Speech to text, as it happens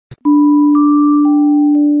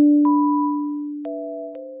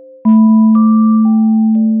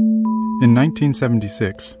In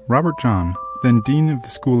 1976, Robert John, then Dean of the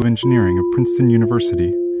School of Engineering of Princeton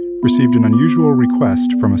University, received an unusual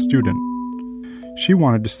request from a student. She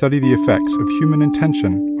wanted to study the effects of human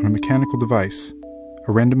intention on a mechanical device,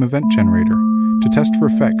 a random event generator, to test for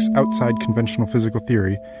effects outside conventional physical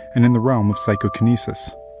theory and in the realm of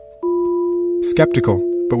psychokinesis. Skeptical,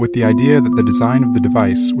 but with the idea that the design of the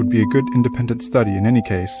device would be a good independent study in any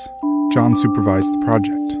case, John supervised the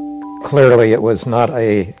project. Clearly, it was not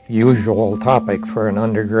a usual topic for an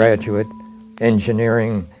undergraduate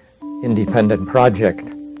engineering independent project,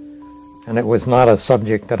 and it was not a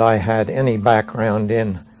subject that I had any background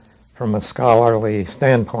in from a scholarly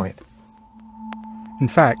standpoint. In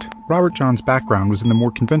fact, Robert John's background was in the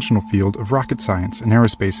more conventional field of rocket science and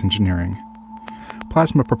aerospace engineering.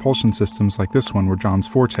 Plasma propulsion systems like this one were John's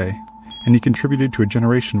forte, and he contributed to a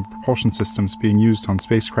generation of propulsion systems being used on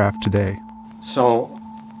spacecraft today. So,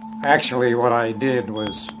 actually what I did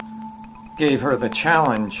was gave her the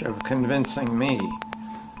challenge of convincing me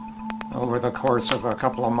over the course of a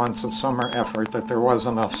couple of months of summer effort that there was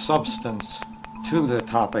enough substance to the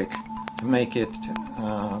topic to make it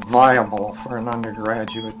viable for an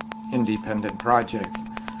undergraduate independent project.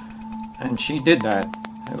 And she did that.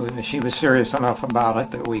 She was serious enough about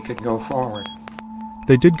it that we could go forward.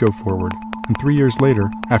 They did go forward, and 3 years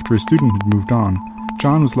later, after his student had moved on,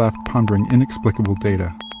 John was left pondering inexplicable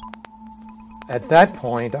data. At that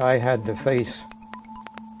point, I had to face,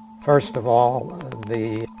 first of all,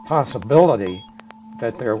 the possibility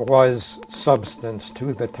that there was substance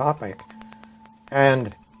to the topic,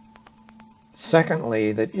 and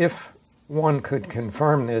secondly, that if one could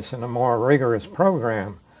confirm this in a more rigorous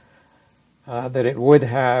program, that it would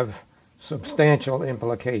have substantial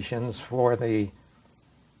implications for the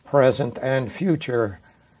present and future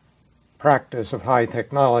practice of high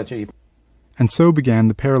technology. And so began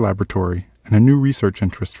the Pear Laboratory and a new research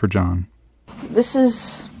interest for John. This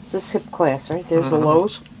is this hip class, right? There's the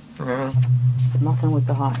lows. Nothing with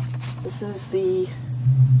the high. This is the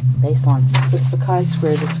baseline. It's the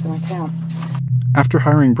chi-square that's going to count. After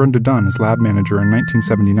hiring Brenda Dunn as lab manager in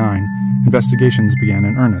 1979, investigations began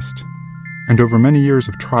in earnest. And over many years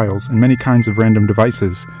of trials and many kinds of random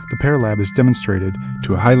devices, the Pear Lab has demonstrated,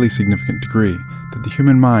 to a highly significant degree, that the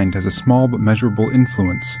human mind has a small but measurable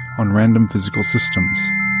influence on random physical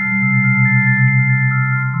systems.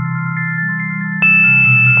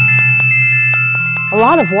 A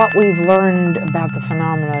lot of what we've learned about the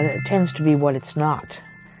phenomena tends to be what it's not.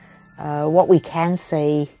 What we can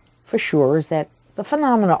say for sure is that the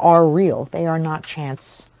phenomena are real. They are not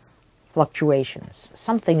chance fluctuations.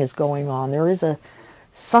 Something is going on. There is a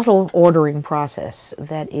subtle ordering process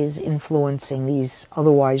that is influencing these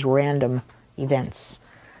otherwise random events.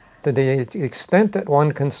 To the extent that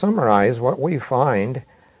one can summarize, what we find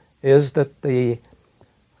is that the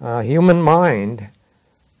human mind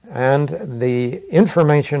and the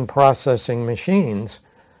information processing machines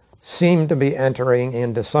seem to be entering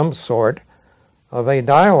into some sort of a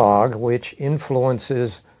dialogue which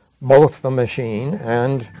influences both the machine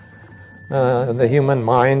and the human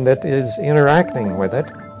mind that is interacting with it.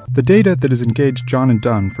 The data that has engaged John and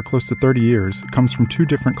Dunn for close to 30 years comes from two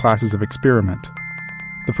different classes of experiment.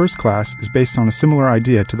 The first class is based on a similar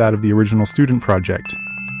idea to that of the original student project.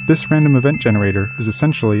 This random event generator is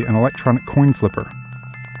essentially an electronic coin flipper.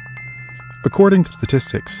 According to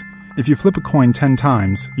statistics, if you flip a coin 10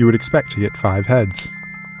 times, you would expect to get 5 heads.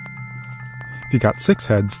 If you got 6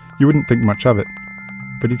 heads, you wouldn't think much of it.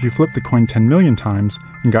 But if you flipped the coin 10 million times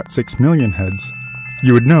and got 6 million heads,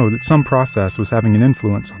 you would know that some process was having an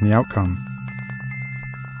influence on the outcome.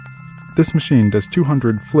 This machine does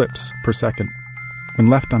 200 flips per second. When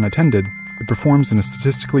left unattended, it performs in a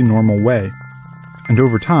statistically normal way, and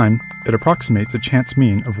over time, it approximates a chance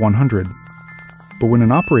mean of 100. But when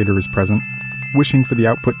an operator is present, wishing for the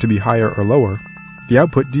output to be higher or lower, the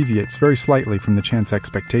output deviates very slightly from the chance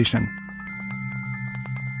expectation.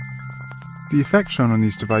 The effect shown on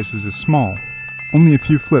these devices is small. Only a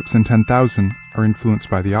few flips in 10,000 are influenced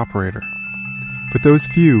by the operator. But those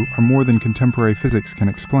few are more than contemporary physics can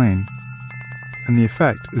explain. And the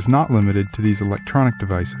effect is not limited to these electronic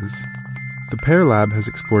devices. The Pear Lab has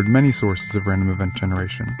explored many sources of random event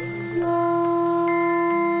generation.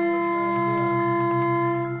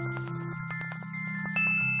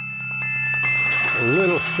 A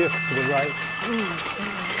little shift to the right.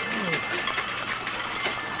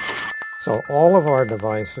 So all of our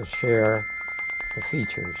devices share the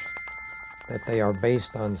features that they are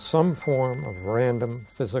based on some form of random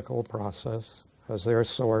physical process as their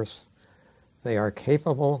source. They are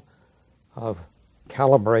capable of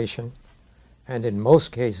calibration, and in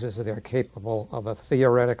most cases they're capable of a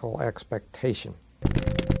theoretical expectation.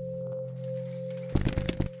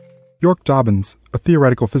 York Dobbins, a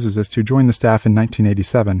theoretical physicist who joined the staff in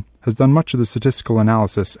 1987, has done much of the statistical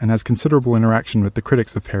analysis and has considerable interaction with the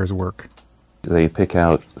critics of Pear's work. They pick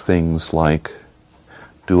out things like,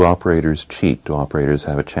 do operators cheat? Do operators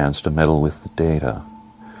have a chance to meddle with the data?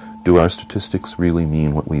 Do our statistics really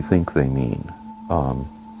mean what we think they mean?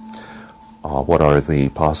 What are the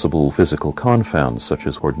possible physical confounds, such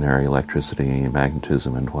as ordinary electricity,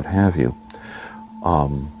 magnetism, and what have you?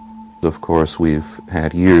 Of course, we've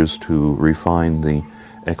had years to refine the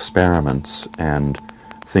experiments and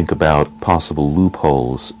think about possible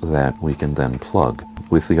loopholes that we can then plug.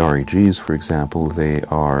 With the REGs, for example, they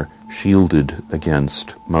are shielded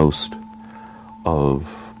against most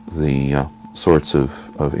of the sorts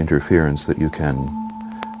of interference that you can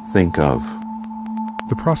think of.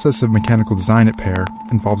 The process of mechanical design at Pear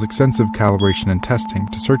involves extensive calibration and testing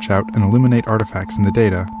to search out and eliminate artifacts in the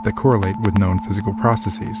data that correlate with known physical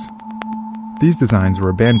processes. These designs were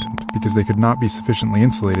abandoned because they could not be sufficiently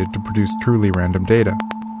insulated to produce truly random data.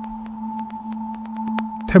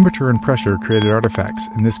 Temperature and pressure created artifacts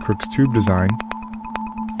in this Crookes tube design,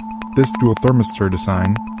 this dual thermistor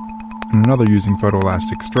design, and another using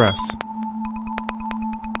photoelastic stress.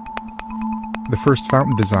 The first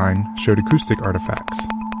fountain design showed acoustic artifacts.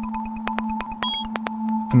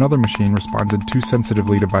 Another machine responded too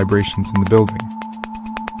sensitively to vibrations in the building.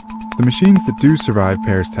 The machines that do survive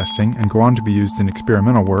Pear's testing and go on to be used in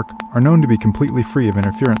experimental work are known to be completely free of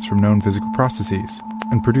interference from known physical processes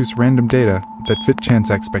and produce random data that fit chance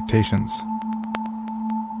expectations.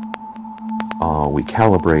 We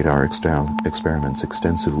calibrate our experiments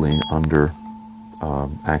extensively under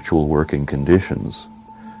actual working conditions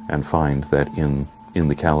and find that in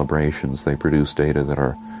the calibrations they produce data that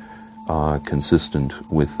are consistent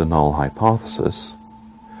with the null hypothesis.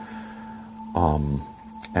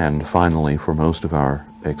 And finally, for most of our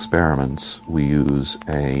experiments, we use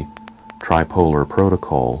a tripolar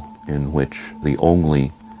protocol in which the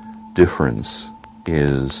only difference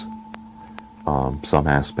is some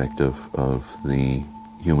aspect of the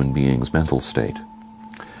human being's mental state.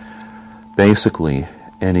 Basically,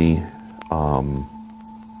 any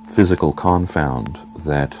physical confound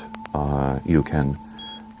that you can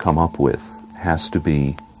come up with has to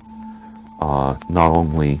be not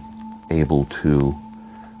only able to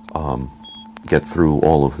get through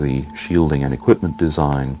all of the shielding and equipment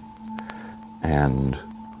design and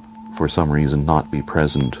for some reason not be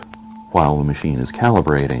present while the machine is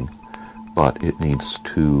calibrating, but it needs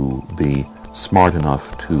to be smart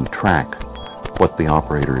enough to track what the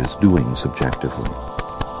operator is doing subjectively.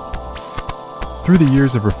 Through the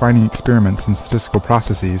years of refining experiments in statistical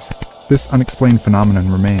processes, this unexplained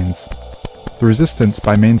phenomenon remains. The resistance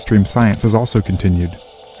by mainstream science has also continued,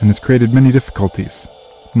 and has created many difficulties,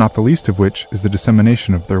 not the least of which is the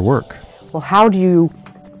dissemination of their work. Well, how do you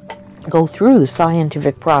go through the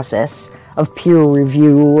scientific process of peer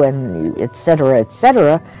review and et cetera,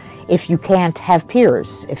 if you can't have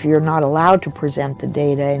peers, if you're not allowed to present the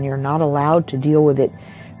data and you're not allowed to deal with it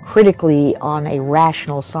critically on a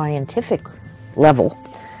rational scientific level?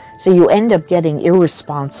 So you end up getting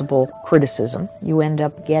irresponsible criticism. You end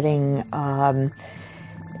up getting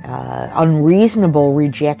unreasonable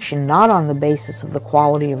rejection, not on the basis of the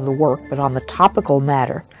quality of the work, but on the topical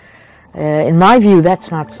matter. In my view, that's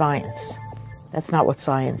not science. That's not what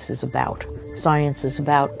science is about. Science is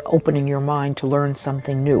about opening your mind to learn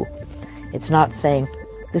something new. It's not saying,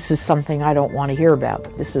 this is something I don't want to hear about.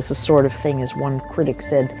 This is the sort of thing, as one critic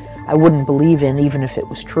said, I wouldn't believe in even if it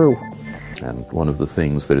was true. And one of the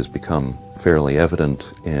things that has become fairly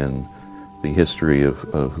evident in the history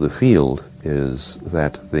of the field is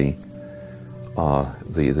that the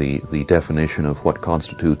definition of what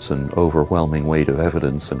constitutes an overwhelming weight of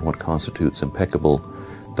evidence and what constitutes impeccable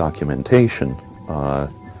documentation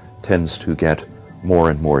tends to get more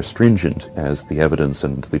and more stringent as the evidence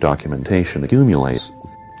and the documentation accumulates.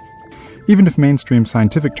 Even if mainstream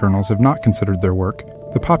scientific journals have not considered their work,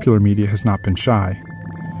 the popular media has not been shy.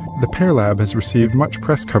 The Pear Lab has received much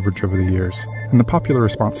press coverage over the years, and the popular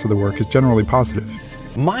response to the work is generally positive.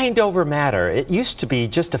 Mind over matter. It used to be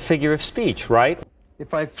just a figure of speech, right?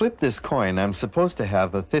 If I flip this coin, I'm supposed to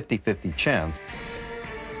have a 50-50 chance.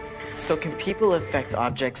 So can people affect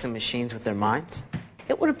objects and machines with their minds?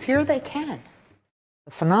 It would appear they can.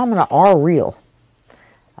 The phenomena are real.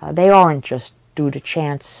 They aren't just due to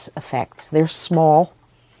chance effects. They're small,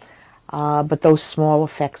 but those small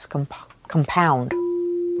effects compound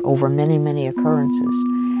over many, many occurrences.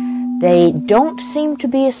 They don't seem to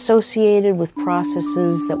be associated with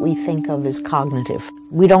processes that we think of as cognitive.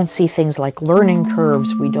 We don't see things like learning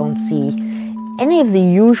curves. We don't see Any of the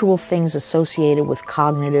usual things associated with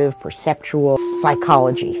cognitive, perceptual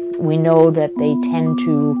psychology. We know that they tend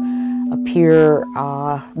to appear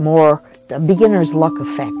more a beginner's luck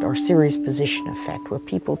effect or series position effect, where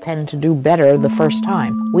people tend to do better the first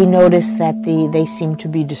time. We notice that they seem to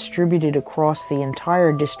be distributed across the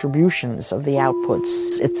entire distributions of the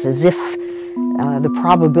outputs. It's as if the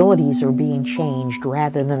probabilities are being changed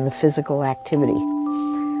rather than the physical activity.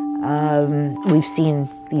 We've seen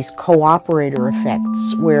these cooperator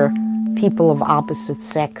effects where people of opposite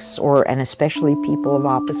sex, and especially people of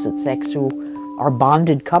opposite sex who are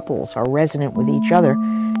bonded couples, are resonant with each other,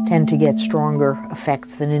 tend to get stronger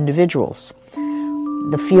effects than individuals.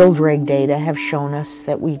 The field reg data have shown us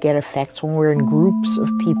that we get effects when we're in groups of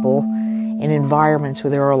people in environments where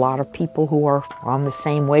there are a lot of people who are on the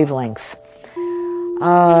same wavelength.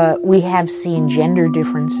 We have seen gender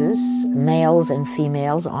differences. Males and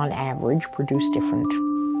females, on average, produce different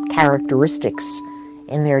characteristics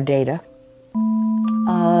in their data.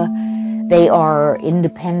 They are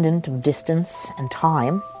independent of distance and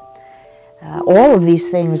time. All of these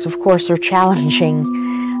things, of course, are challenging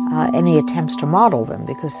any attempts to model them,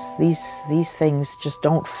 because these things just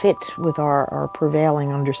don't fit with our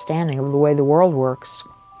prevailing understanding of the way the world works.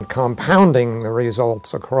 Compounding the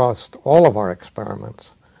results across all of our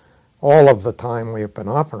experiments, all of the time we've been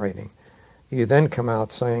operating, you then come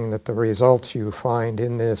out saying that the results you find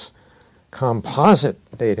in this composite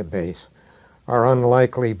database are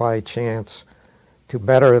unlikely by chance to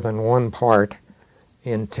better than 1 part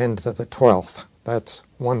in 10 to the 12th. That's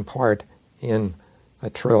 1 part in a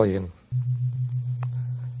trillion.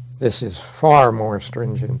 This is far more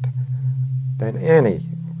stringent than any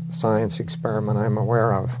science experiment I'm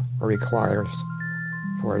aware of requires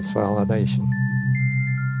for its validation.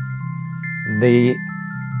 The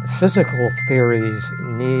physical theories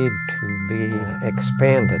need to be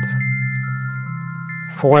expanded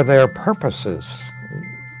for their purposes.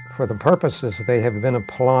 For the purposes they have been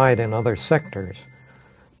applied in other sectors,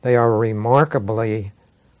 they are remarkably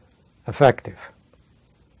effective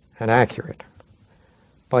and accurate.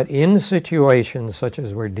 But in situations such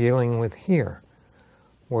as we're dealing with here,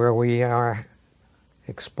 where we are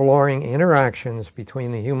exploring interactions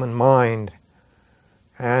between the human mind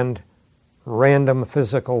and random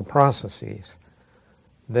physical processes,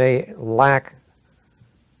 they lack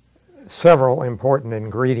several important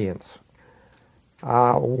ingredients.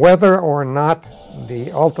 Whether or not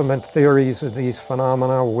the ultimate theories of these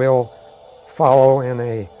phenomena will follow in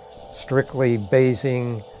a strictly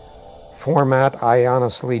Bayesian format, I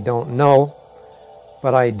honestly don't know.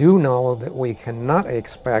 But I do know that we cannot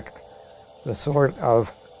expect the sort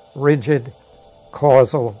of rigid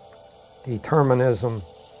causal determinism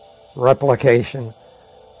replication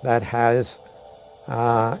that has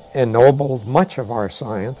ennobled much of our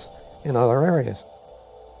science in other areas.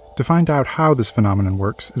 To find out how this phenomenon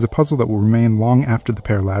works is a puzzle that will remain long after the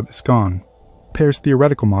PEAR lab is gone. PEAR's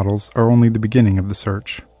theoretical models are only the beginning of the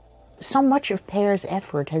search. So much of PEAR's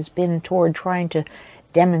effort has been toward trying to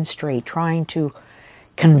demonstrate, trying to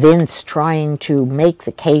convince, trying to make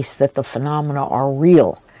the case that the phenomena are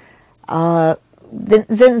real.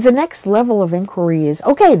 The next level of inquiry is,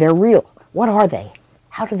 okay, they're real. What are they?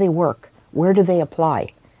 How do they work? Where do they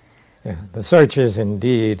apply? Yeah, the search is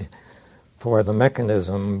indeed for the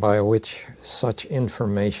mechanism by which such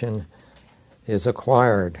information is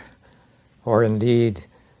acquired, or indeed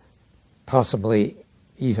possibly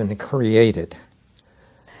even created.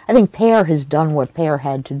 I think PEAR has done what PEAR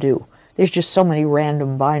had to do. There's just so many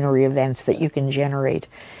random binary events that you can generate.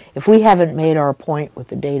 If we haven't made our point with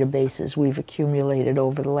the databases we've accumulated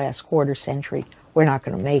over the last quarter century, we're not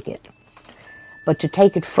going to make it. But to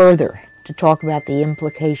take it further, to talk about the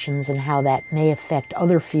implications and how that may affect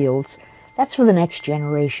other fields, that's for the next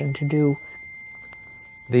generation to do.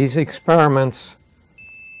 These experiments,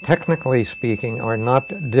 technically speaking, are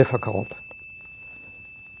not difficult.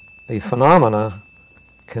 The phenomena,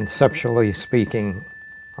 conceptually speaking,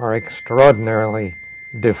 are extraordinarily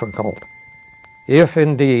difficult. If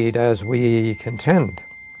indeed, as we contend,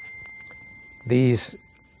 these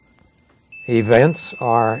events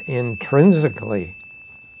are intrinsically,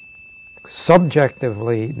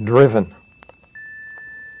 subjectively driven,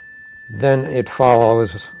 then it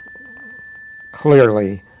follows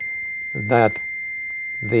clearly that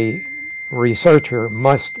the researcher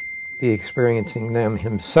must be experiencing them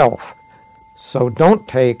himself. So don't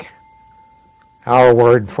take our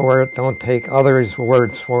word for it, don't take others'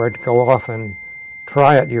 words for it, go off and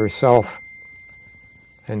try it yourself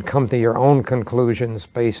and come to your own conclusions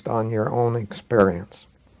based on your own experience.